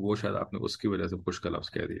 تو وہ شاید آپ نے اس کی وجہ سے پش کا لفظ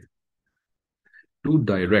کہہ دیا۔ ٹو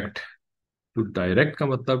ڈائریکٹ، ٹو ڈائریکٹ کا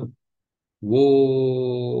مطلب وہ،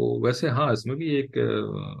 ویسے ہاں اس میں بھی ایک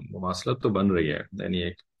مماثلت تو بن رہی ہے، یعنی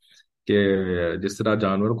ایک کہ جس طرح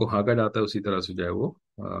جانور کو ہانکا جاتا ہے اسی طرح سے جو ہے وہ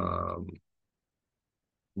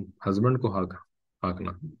ہسبینڈ کو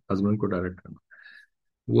ہانکنا، ہسبینڈ کو ڈائریکٹ کرنا،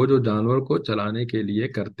 وہ جو جانور کو چلانے کے لیے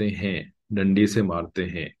کرتے ہیں، ڈنڈی سے مارتے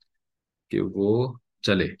ہیں کہ وہ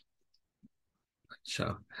چلے۔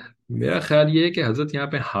 اچھا، میرا خیال یہ ہے کہ حضرت یہاں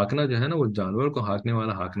پہ ہانکنا جو ہے نا وہ جانور کو ہانکنے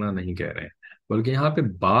والا ہانکنا نہیں کہہ رہے ہیں، بلکہ یہاں پہ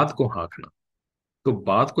بات کو ہانکنا، تو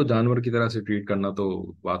بات کو جانور کی طرح سے ٹریٹ کرنا تو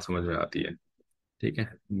بات سمجھ میں آتی ہے، ٹھیک ہے،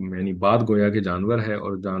 یعنی بات گویا کہ جانور ہے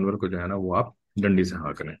اور جانور کو جو ہے نا وہ آپ ڈنڈی سے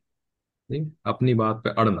ہانک رہے ہیں، ٹھیک؟ اپنی بات پہ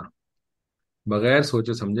اڑنا، بغیر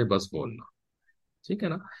سوچے سمجھے بس بولنا، ٹھیک ہے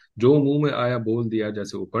نا، جو منہ میں آیا بول دیا،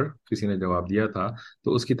 جیسے اوپر کسی نے جواب دیا تھا،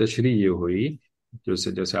 تو اس کی تشریح یہ ہوئی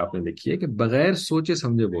جیسے جیسے آپ نے لکھی ہے کہ بغیر سوچے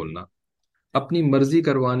سمجھے بولنا، اپنی مرضی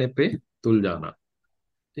کروانے پہ تل جانا،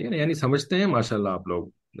 ٹھیک ہے نا، یعنی سمجھتے ہیں ماشاء اللہ آپ لوگ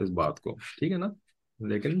اس بات کو، ٹھیک ہے نا،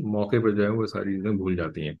 لیکن موقع پہ جو ہے وہ ساری چیزیں بھول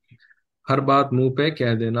جاتی ہیں، ہر بات منہ پہ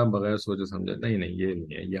کہہ دینا بغیر سوچے سمجھے، نہیں نہیں یہ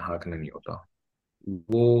نہیں ہے، یہ ہانکنا نہیں ہوتا،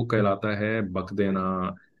 وہ کہلاتا ہے بک دینا،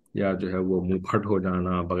 یا جو ہے وہ منہ پھٹ ہو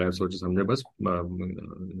جانا بغیر سوچے سمجھے، بس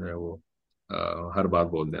جو ہے وہ ہر بات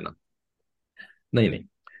بول دینا، نہیں نہیں،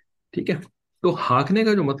 ٹھیک ہے۔ تو ہانکنے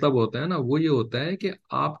کا جو مطلب ہوتا ہے نا وہ یہ ہوتا ہے کہ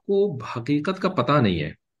آپ کو حقیقت کا پتہ نہیں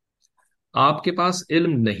ہے، آپ کے پاس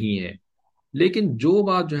علم نہیں ہے، لیکن جو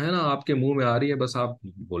بات جو ہے نا آپ کے منہ میں آ رہی ہے بس آپ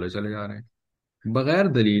بولے چلے جا رہے ہیں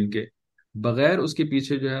بغیر دلیل کے، بغیر اس کے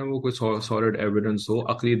پیچھے جو ہے وہ کوئی سالڈ ایویڈنس ہو،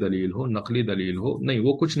 عقلی دلیل ہو، نقلی دلیل ہو، نہیں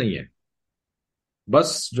وہ کچھ نہیں ہے،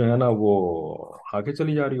 بس جو ہے نا وہ آگے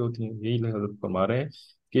چلی جا رہی ہوتی ہیں، یہی حضرت فرما رہے ہیں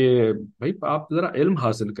کہ بھائی آپ ذرا علم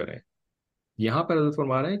حاصل کریں۔ یہاں پر حضرت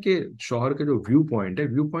فرما رہے ہیں کہ شوہر کے جو ویو پوائنٹ ہے،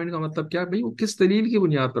 ویو پوائنٹ کا مطلب کیا ہے بھائی، وہ کس دلیل کی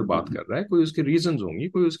بنیاد پر بات کر رہا ہے، کوئی اس کے ریزنز ہوں گی،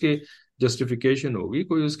 کوئی اس کے جسٹیفیکیشن ہوگی،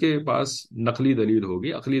 کوئی اس کے پاس نقلی دلیل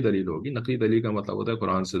ہوگی، عقلی دلیل ہوگی، نقلی دلیل کا مطلب ہوتا ہے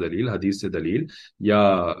قرآن سے دلیل، حدیث سے دلیل، یا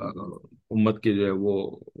امت کے جو ہے وہ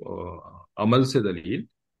عمل سے دلیل،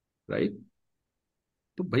 رائٹ،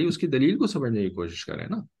 تو بھائی اس کی دلیل کو سمجھنے کی کوشش کریں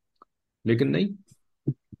نا، لیکن نہیں،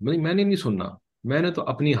 بھائی میں نے نہیں سننا، میں نے تو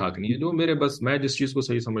اپنی ہانکنی ہے، جو میرے بس میں جس چیز کو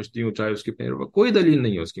صحیح سمجھتی ہوں، چاہے اس کی کوئی دلیل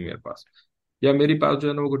نہیں ہے اس کی میرے پاس، یا میری پاس جو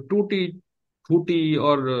ہے نا وہ کوئی ٹوٹی پھوٹی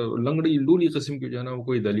اور لنگڑی لولی قسم کی جو ہے نا وہ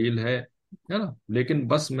کوئی دلیل ہے نا، لیکن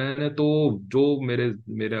بس میں نے تو جو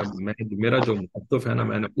میرا جو موقف ہے نا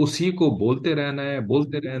میں نے اسی کو بولتے رہنا ہے،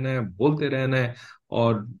 بولتے رہنا ہے، بولتے رہنا ہے،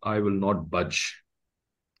 اور آئی ول ناٹ بچ،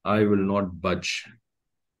 آئی ول ناٹ بچ،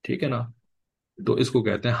 ٹھیک ہے نا، تو اس کو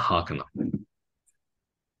کہتے ہیں ہانکنا،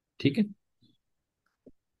 ٹھیک ہے۔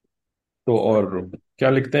 تو اور کیا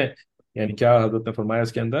لکھتے ہیں یعنی کیا حضرت نے فرمایا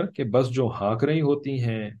اس کے اندر کہ بس جو ہانک رہی ہوتی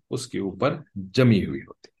ہیں اس کے اوپر جمی ہوئی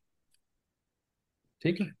ہوتی،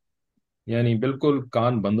 ٹھیک ہے، یعنی بالکل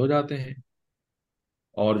کان بند ہو جاتے ہیں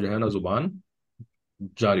اور جو ہے نا زبان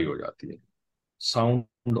جاری ہو جاتی ہے،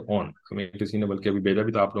 ساؤنڈ آن. ہمیں کسی نے بلکہ ابھی بھیجا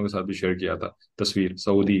بھی تھا، آپ لوگوں کے ساتھ بھی شیئر کیا تھا تصویر،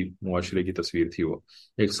 سعودی معاشرے کی تصویر تھی وہ.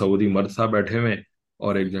 ایک سعودی مرد صاحب بیٹھے ہوئے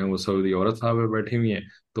اور ایک جو ہے وہ سعودی عورت صاحب بیٹھی ہوئی ہیں،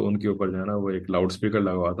 تو ان کے اوپر جو ہے نا وہ ایک لاؤڈ اسپیکر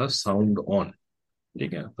لگا ہوا تھا، ساؤنڈ آن.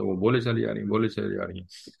 ٹھیک ہے، تو وہ بولے چلی جا رہی ہیں، بولے چلی جا رہی ہیں.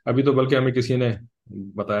 ابھی تو بلکہ ہمیں کسی نے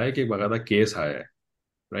بتایا کہ باقاعدہ کیس آیا ہے،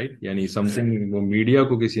 رائٹ، یعنی سم تھنگ وہ میڈیا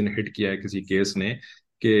کو کسی نے ہٹ کیا ہے، کسی کیس نے،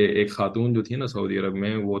 کہ ایک خاتون جو تھی نا سعودی عرب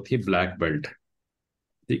میں، وہ تھی بلیک بیلٹ.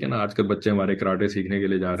 ٹھیک ہے نا، آج کل بچے ہمارے کراٹے سیکھنے کے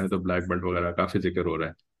لیے جا رہے ہیں تو بلیک بیلٹ وغیرہ کافی ذکر ہو رہا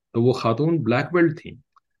ہے. تو وہ خاتون بلیک بیلٹ تھی،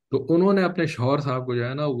 تو انہوں نے اپنے شوہر صاحب کو جو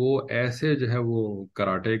ہے نا وہ ایسے جو ہے وہ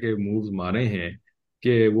کراٹے کے مووز مارے ہیں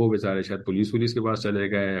کہ وہ بیچارے شاید پولیس کے پاس چلے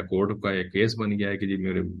گئے، یا کورٹ کا ایک کیس بن گیا ہے کہ جی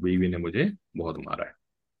میرے بیوی نے مجھے بہت مارا ہے.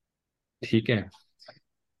 ٹھیک ہے،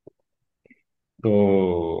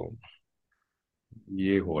 تو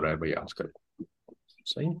یہ ہو رہا ہے بھائی آج کل.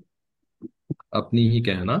 صحیح، اپنی ہی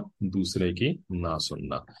کہنا دوسرے کی نہ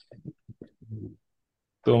سننا.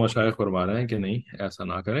 تو مشائخ فرما رہے ہیں کہ نہیں، ایسا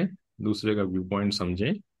نہ کریں، دوسرے کا ویو پوائنٹ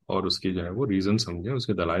سمجھیں اور اس کی جو ہے وہ ریزن سمجھیں، اس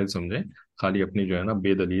کے دلائل سمجھیں. خالی اپنی جو ہے نا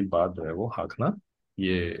بے دلیل بات جو ہے وہ ہانکنا،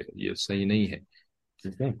 یہ صحیح نہیں ہے.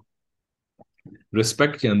 ٹھیک ہے،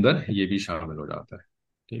 رسپیکٹ کے اندر یہ بھی شامل ہو جاتا ہے.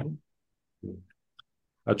 ٹھیک ہے.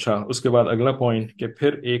 اچھا، اس کے بعد اگلا پوائنٹ کہ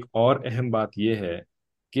پھر ایک اور اہم بات یہ ہے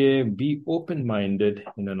کہ be open minded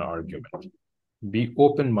in an argument. Be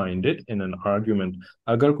open minded in an argument.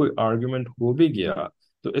 اگر کوئی آرگیومنٹ ہو بھی گیا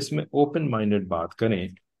تو اس میں اوپن مائنڈیڈ بات کریں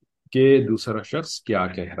کہ دوسرا شخص کیا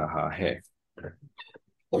کہہ رہا ہے.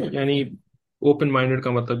 یعنی اوپن مائنڈیڈ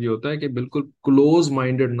کا مطلب یہ ہوتا ہے کہ بالکل کلوز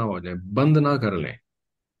مائنڈیڈ نہ ہو جائیں، بند نہ کر لیں.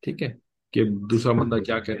 ٹھیک ہے، کہ دوسرا بندہ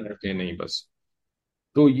کیا کہہ رہا ہے کہ نہیں بس.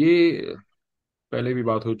 تو یہ پہلے بھی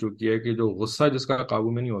بات ہو چکی ہے کہ جو غصہ جس کا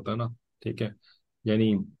قابو میں نہیں ہوتا نا، ٹھیک ہے،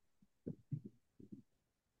 یعنی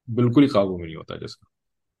بالکل ہی قابو میں نہیں ہوتا جس کا،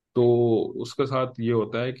 تو اس کے ساتھ یہ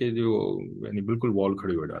ہوتا ہے کہ جو یعنی بالکل وال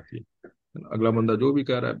کھڑی ہو جاتی ہے. اگلا بندہ جو بھی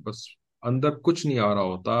کہہ رہا ہے بس اندر کچھ نہیں آ رہا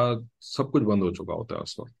ہوتا، سب کچھ بند ہو چکا ہوتا ہے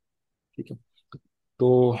اس وقت. ٹھیک ہے،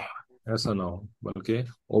 تو ایسا نہ ہو، بلکہ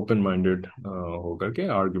اوپن مائنڈیڈ ہو کر کے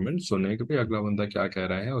آرگیومنٹ سنیں کہ بھائی اگلا بندہ کیا کہہ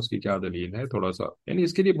رہا ہے، اس کی کیا دلیل ہے. تھوڑا سا یعنی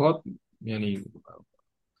اس کے لیے بہت یعنی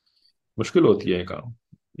مشکل ہوتی ہے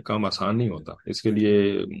یہ کام آسان نہیں ہوتا. اس کے لیے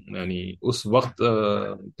یعنی اس وقت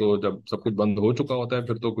تو جب سب کچھ بند ہو چکا ہوتا ہے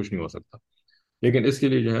پھر تو کچھ نہیں ہو سکتا. لیکن اس کے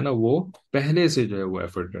لیے جو ہے نا وہ پہلے سے جو ہے وہ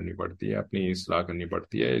ایفرٹ کرنی پڑتی ہے، اپنی اصلاح کرنی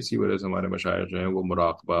پڑتی ہے. اسی وجہ سے ہمارے مشاعر جو ہیں وہ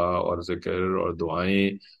مراقبہ اور ذکر اور دعائیں،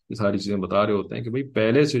 یہ ساری چیزیں بتا رہے ہوتے ہیں کہ بھئی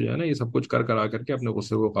پہلے سے جو ہے نا یہ سب کچھ کر آ کر کے اپنے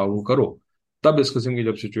غصے کو قابو کرو. تب اس قسم کی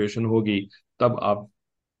جب سچویشن ہوگی تب آپ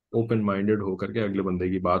اوپن مائنڈیڈ ہو کر کے اگلے بندے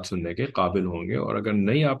کی بات سننے کے قابل ہوں گے. اور اگر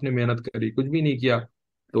نہیں آپ نے محنت کری، کچھ بھی نہیں کیا،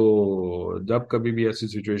 تو جب کبھی بھی ایسی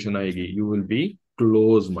سچویشن آئے گی you will be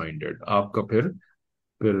close minded. آپ کا پھر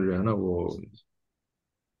جو ہے نا وہ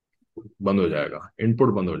بند ہو جائے گا، ان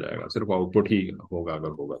پٹ بند ہو جائے گا، صرف آؤٹ پٹ ہی ہوگا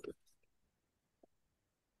اگر ہوگا تو.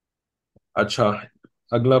 اچھا،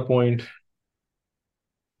 اگلا پوائنٹ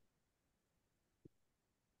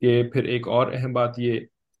کہ پھر ایک اور اہم بات یہ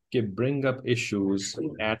کہ برنگ اپ issues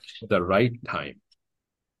at the right time.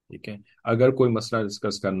 ٹھیک ہے، اگر کوئی مسئلہ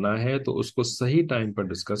ڈسکس کرنا ہے تو اس کو صحیح ٹائم پر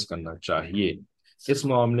ڈسکس کرنا چاہیے. اس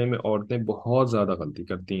معاملے میں عورتیں بہت زیادہ غلطی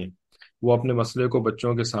کرتی ہیں. وہ اپنے مسئلے کو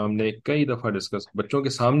بچوں کے سامنے کئی دفعہ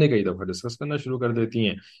ڈسکس کرنا شروع کر دیتی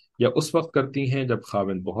ہیں، یا اس وقت کرتی ہیں جب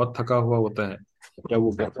خاوند بہت تھکا ہوا ہوتا ہے یا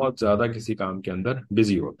وہ بہت زیادہ کسی کام کے اندر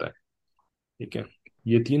بزی ہوتا ہے. ٹھیک ہے،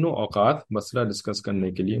 یہ تینوں اوقات مسئلہ ڈسکس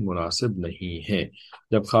کرنے کے لیے مناسب نہیں ہے.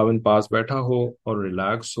 جب خاوند پاس بیٹھا ہو اور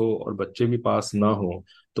ریلیکس ہو اور بچے بھی پاس نہ ہو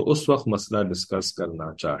تو اس وقت مسئلہ ڈسکس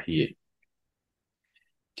کرنا چاہیے.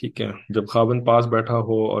 ٹھیک ہے، جب خاوند پاس بیٹھا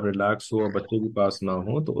ہو اور ریلیکس ہو اور بچے بھی پاس نہ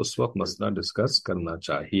ہو تو اس وقت مسئلہ ڈسکس کرنا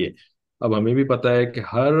چاہیے. اب ہمیں بھی پتہ ہے کہ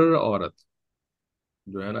ہر عورت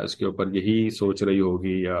جو ہے نا اس کے اوپر یہی سوچ رہی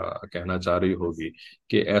ہوگی یا کہنا چاہ رہی ہوگی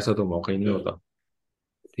کہ ایسا تو موقع ہی نہیں ہوتا.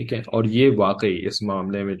 ٹھیک ہے، اور یہ واقعی اس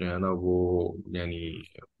معاملے میں جو ہے نا وہ یعنی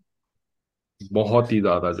بہت ہی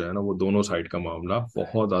زیادہ جو ہے نا وہ دونوں سائڈ کا معاملہ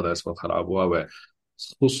بہت زیادہ اس وقت خراب ہوا ہے،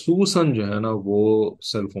 خصوصاً جو ہے نا وہ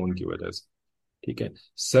سیل فون کی وجہ سے. ٹھیک ہے،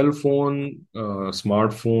 سیل فون،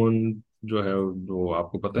 اسمارٹ فون جو ہے وہ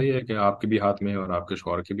آپ کو پتہ ہی ہے کہ آپ کے بھی ہاتھ میں ہے اور آپ کے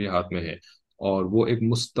شوہر کے بھی ہاتھ میں ہے، اور وہ ایک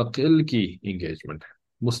مستقل کی انگیجمنٹ ہے،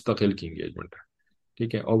 مستقل کی انگیجمنٹ ہے.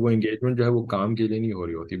 ٹھیک ہے، اور وہ انگیجمنٹ جو ہے وہ کام کے لیے نہیں ہو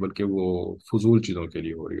رہی ہوتی بلکہ وہ فضول چیزوں کے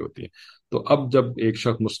لیے ہو رہی ہوتی ہے. تو اب جب ایک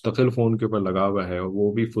شخص مستقل فون کے اوپر لگا ہوا ہے اور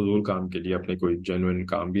وہ بھی فضول کام کے لیے، اپنے کوئی جینوئن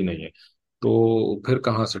کام بھی نہیں ہے، تو پھر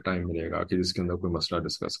کہاں سے ٹائم ملے گا کہ جس کے اندر کوئی مسئلہ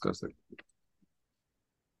ڈسکس کر سکے؟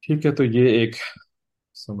 ٹھیک ہے، تو یہ ایک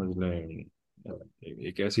سمجھ لیں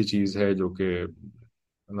ایک ایسی چیز ہے جو کہ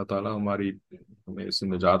اللہ تعالیٰ ہمیں اس سے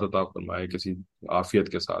نجات عطا فرمائے کسی عافیت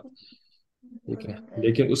کے ساتھ. ٹھیک ہے،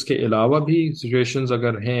 لیکن اس کے علاوہ بھی سچویشنز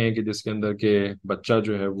اگر ہیں کہ جس کے اندر کہ بچہ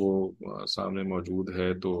جو ہے وہ سامنے موجود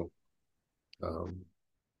ہے، تو آ،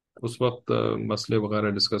 اس وقت مسئلے وغیرہ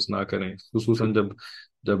ڈسکس نہ کریں، خصوصاً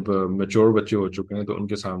جب میچور بچے ہو چکے ہیں تو ان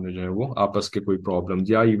کے سامنے جو ہے وہ آپس کے کوئی پرابلم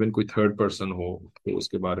یا ایون کوئی تھرڈ پرسن ہو تو اس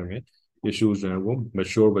کے بارے میں ایشوز جو ہیں وہ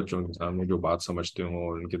میچور بچوں کے سامنے جو بات سمجھتے ہوں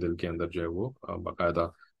اور ان کے دل کے اندر جو ہے وہ باقاعدہ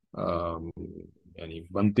آ، یعنی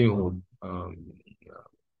بنتے ہوں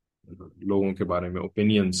لوگوں کے بارے میں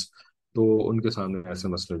اوپینینس، تو ان کے سامنے ایسے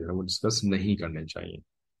مسئلے جو ہے وہ ڈسکس نہیں کرنے چاہیے.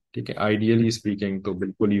 ٹھیک ہے، آئیڈیلی اسپیکنگ تو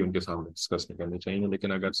بالکل ہی ان کے سامنے ڈسکس نہیں کرنے چاہیے،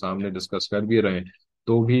 لیکن اگر سامنے ڈسکس کر بھی رہے ہیں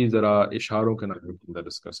تو بھی ذرا اشاروں کے نام کے اندر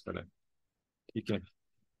ڈسکس کریں. ٹھیک ہے.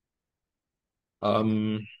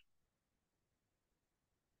 ام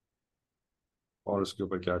اور اس کے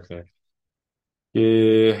اوپر کیا کہیں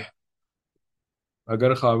کہ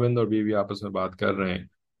اگر خاوند اور بیوی آپس میں بات کر رہے ہیں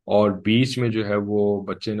اور بیچ میں جو ہے وہ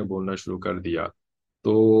بچے نے بولنا شروع کر دیا،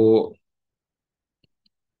 تو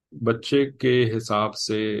بچے کے حساب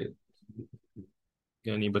سے،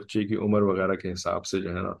 یعنی بچے کی عمر وغیرہ کے حساب سے جو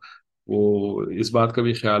ہے نا، وہ اس بات کا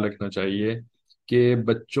بھی خیال رکھنا چاہیے کہ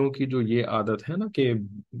بچوں کی جو یہ عادت ہے نا کہ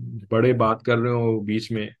بڑے بات کر رہے ہو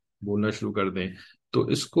بیچ میں بولنا شروع کر دیں، تو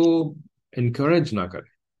اس کو انکریج نہ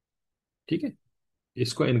کریں. ٹھیک ہے،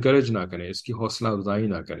 اس کو انکریج نہ کریں، اس کی حوصلہ افزائی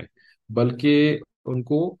نہ کریں، بلکہ ان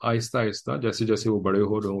کو آہستہ آہستہ جیسے جیسے وہ بڑے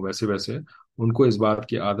ہو رہے ہوں ویسے ویسے ان کو اس بات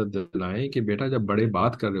کی عادت دلائیں کہ بیٹا جب بڑے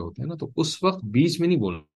بات کر رہے ہوتے ہیں نا تو اس وقت بیچ میں نہیں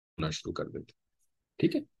بولنا شروع کر دیتے.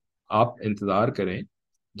 ٹھیک ہے، آپ انتظار کریں،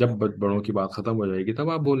 جب بڑوں کی بات ختم ہو جائے گی تب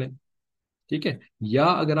آپ بولیں. ٹھیک ہے، یا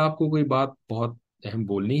اگر آپ کو کوئی بات بہت اہم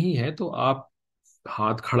بولنی ہی ہے تو آپ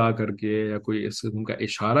ہاتھ کھڑا کر کے یا کوئی اس قسم کا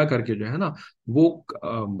اشارہ کر کے جو ہے نا وہ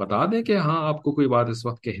بتا دیں کہ ہاں آپ کو کوئی بات اس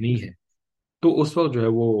وقت کہنی ہے. تو اس وقت جو ہے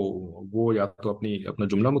وہ یا تو اپنا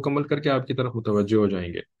جملہ مکمل کر کے آپ کی طرف متوجہ ہو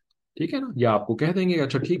جائیں گے. ٹھیک ہے نا، یا آپ کو کہہ دیں گے کہ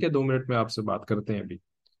اچھا ٹھیک ہے 2 منٹ میں آپ سے بات کرتے ہیں ابھی.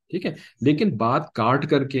 ٹھیک ہے، لیکن بات کاٹ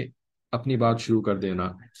کر کے اپنی بات شروع کر دینا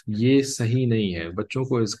یہ صحیح نہیں ہے. بچوں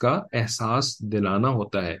کو اس کا احساس دلانا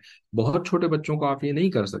ہوتا ہے. بہت چھوٹے بچوں کو آپ یہ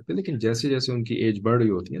نہیں کر سکتے، لیکن جیسے جیسے ان کی ایج بڑھ رہی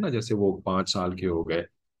ہوتی ہے نا، جیسے وہ 5 سال کے ہو گئے،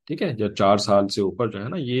 ٹھیک ہے، یا 4 سال سے اوپر جو ہے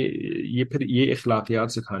نا، یہ پھر یہ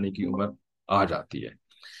اخلاقیات سکھانے کی عمر آ جاتی ہے.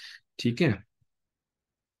 ٹھیک ہے.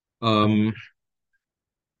 ام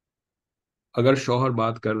اگر شوہر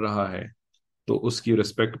بات کر رہا ہے تو اس کی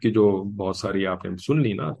رسپیکٹ کی جو بہت ساری آپ نے سن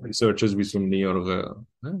لی نا، ریسرچز بھی سن لی اور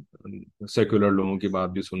سیکولر لوگوں کی بات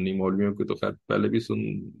بھی سن لی، مولویوں کی تو خیر پہلے بھی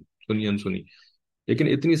سنی انسنی، لیکن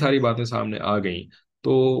اتنی ساری باتیں سامنے آ گئیں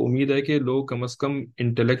تو امید ہے کہ لوگ کم از کم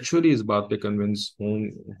انٹلیکچولی اس بات پہ کنونس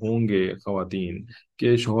ہوں گے خواتین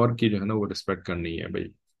کہ شوہر کی جو ہے نا وہ رسپیکٹ کرنی ہے بھائی،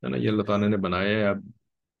 ہے نا. یہ اللہ تعالیٰ نے بنایا ہے. اب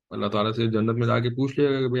اللہ تعالیٰ سے جنت میں جا کے پوچھ لے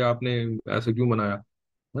گا کہ بھائی آپ نے ایسے کیوں بنایا،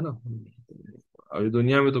 ہے نا. ابھی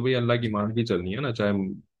دنیا میں تو بھائی اللہ کی مان کی چلنی ہے نا، چاہے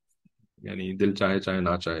یعنی دل چاہے چاہے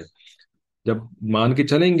نہ چاہے. جب مان کے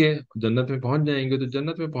چلیں گے جنت میں پہنچ جائیں گے، تو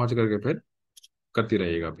جنت میں پہنچ کر کے پھر کرتی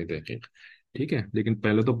رہے گا اپنی تحقیق. ٹھیک ہے، لیکن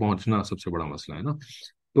پہلے تو پہنچنا سب سے بڑا مسئلہ ہے نا.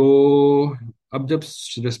 تو اب جب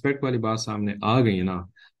رسپیکٹ والی بات سامنے آ گئی نا،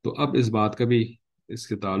 تو اب اس بات کا بھی اس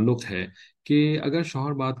کے تعلق ہے کہ اگر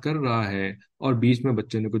شوہر بات کر رہا ہے اور بیچ میں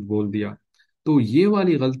بچے نے کچھ بول دیا، تو یہ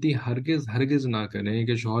والی غلطی ہرگز ہرگز نہ کریں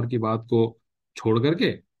کہ شوہر کی بات کو چھوڑ کر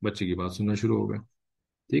کے بچے کی بات سننا شروع ہو گئے.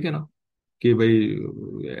 ٹھیک ہے نا، کہ بھائی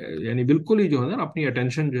یعنی بالکل ہی جو ہے نا اپنی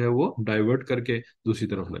اٹینشن جو ہے وہ ڈائیورٹ کر کے دوسری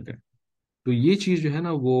طرف لگے. تو یہ چیز جو ہے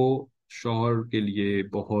نا وہ شوہر کے لیے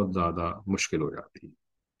بہت زیادہ مشکل ہو جاتی ہے.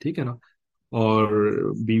 ٹھیک ہے نا، اور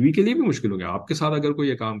بیوی کے لیے بھی مشکل ہو گیا. آپ کے ساتھ اگر کوئی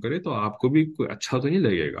یہ کام کرے تو آپ کو بھی کوئی اچھا تو نہیں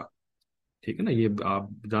لگے گا. ٹھیک ہے نا، یہ آپ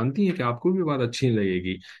جانتی ہیں کہ آپ کو بھی بات اچھی نہیں لگے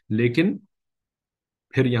گی، لیکن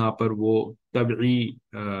پھر یہاں پر وہ طبعی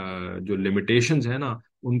جو لمیٹیشنز ہیں نا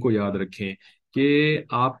ان کو یاد رکھیں کہ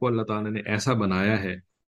آپ کو اللہ تعالیٰ نے ایسا بنایا ہے.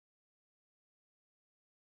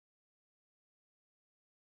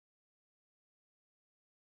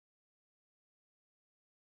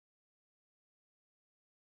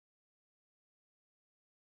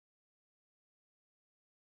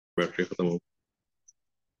 بیٹری ختم ہو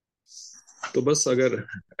تو بس اگر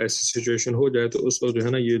ایسی سچویشن ہو جائے تو اس وقت جو ہے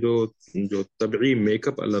نا یہ جو طبعی میک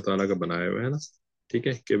اپ اللہ تعالیٰ کا بنایا ہوا ہے نا، ٹھیک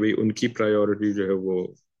ہے، کہ بھئی ان کی پرائیورٹی جو ہے وہ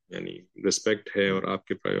یعنی رسپیکٹ ہے اور آپ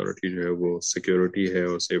کی پرائیورٹی جو ہے وہ سیکیورٹی ہے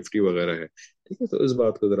اور سیفٹی وغیرہ ہے. ٹھیک ہے، تو اس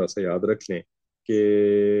بات کو ذرا سا یاد رکھ لیں کہ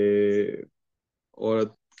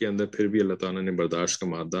عورت کے اندر پھر بھی اللہ تعالیٰ نے برداشت کا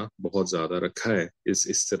مادہ بہت زیادہ رکھا ہے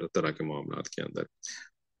اس طرح کے معاملات کے اندر،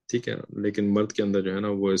 ٹھیک ہے، لیکن مرد کے اندر جو ہے نا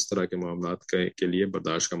وہ اس طرح کے معاملات کے لیے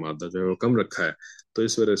برداشت کا مادہ جو ہے وہ کم رکھا ہے، تو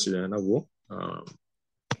اس وجہ سے جو ہے نا وہ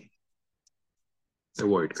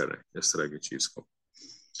اوائڈ کر رہے ہیں اس طرح کی چیز کو،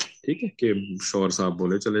 ٹھیک ہے، کہ شوہر صاحب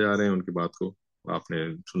بولے چلے جا رہے ہیں، ان کی بات کو آپ نے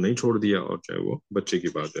نہیں چھوڑ دیا، اور جو ہے وہ بچے کی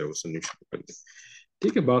بات ہے وہ سننی شروع کر دی،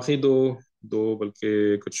 ٹھیک ہے۔ باقی دو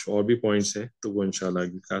بلکہ کچھ اور بھی پوائنٹس ہیں تو وہ انشاءاللہ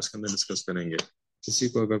اگلی کلاس کے اندر ڈسکس کریں گے۔ کسی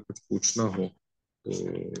کو اگر کچھ پوچھنا ہو تو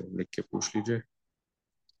لکھ کے پوچھ لیجئے۔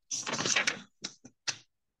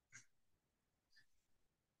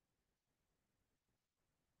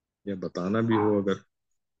 یا بتانا بھی ہو اگر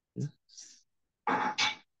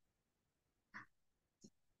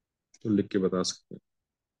تو لکھ کے بتا سکتے ہیں۔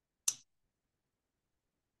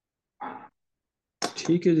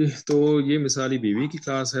 ٹھیک ہے جی، تو یہ مثالی بیوی کی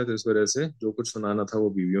کلاس ہے، تو اس وجہ سے جو کچھ سنانا تھا وہ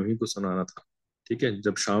بیویوں ہی کو سنانا تھا، ٹھیک ہے۔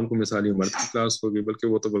 جب شام کو مثالی مرد کی کلاس ہوگی،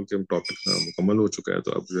 بلکہ ٹاپک مکمل ہو چکا ہے،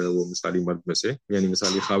 تو اب جو ہے وہ مثالی مرد میں سے یعنی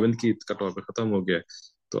مثالی خاوند کی کا ٹاپک ختم ہو گیا ہے،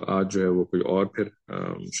 تو آج جو ہے وہ کوئی اور پھر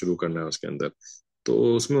شروع کرنا ہے اس کے اندر،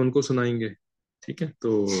 تو اس میں ان کو سنائیں گے، ٹھیک ہے۔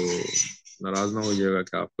 تو ناراض نہ ہوئیے گا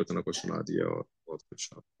کہ آپ کو اتنا کچھ سنا دیا اور بہت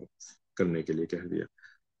کچھ آپ کو کرنے کے لیے کہہ دیا،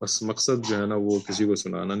 بس مقصد جو ہے نا وہ کسی کو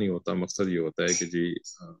سنانا نہیں ہوتا، مقصد یہ ہوتا ہے کہ جی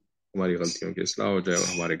ہماری غلطیوں کی اصلاح ہو جائے، اور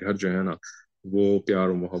ہمارے گھر جو ہے نا وہ پیار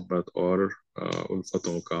و محبت اور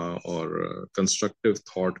الفتوں کا اور کنسٹرکٹیو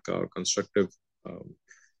تھاٹ کا اور کنسٹرکٹیو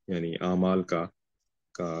یعنی اعمال کا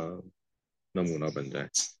نمونہ بن جائے،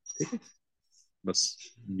 ٹھیک ہے، بس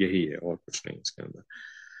یہی ہے اور کچھ نہیں اس کے اندر،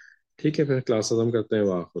 ٹھیک ہے۔ پھر کلاس ختم کرتے ہیں،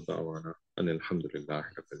 وآخر دعوانا ان الحمد للہ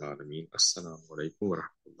رب العالمین، السلام علیکم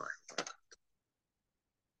ورحمۃ اللہ۔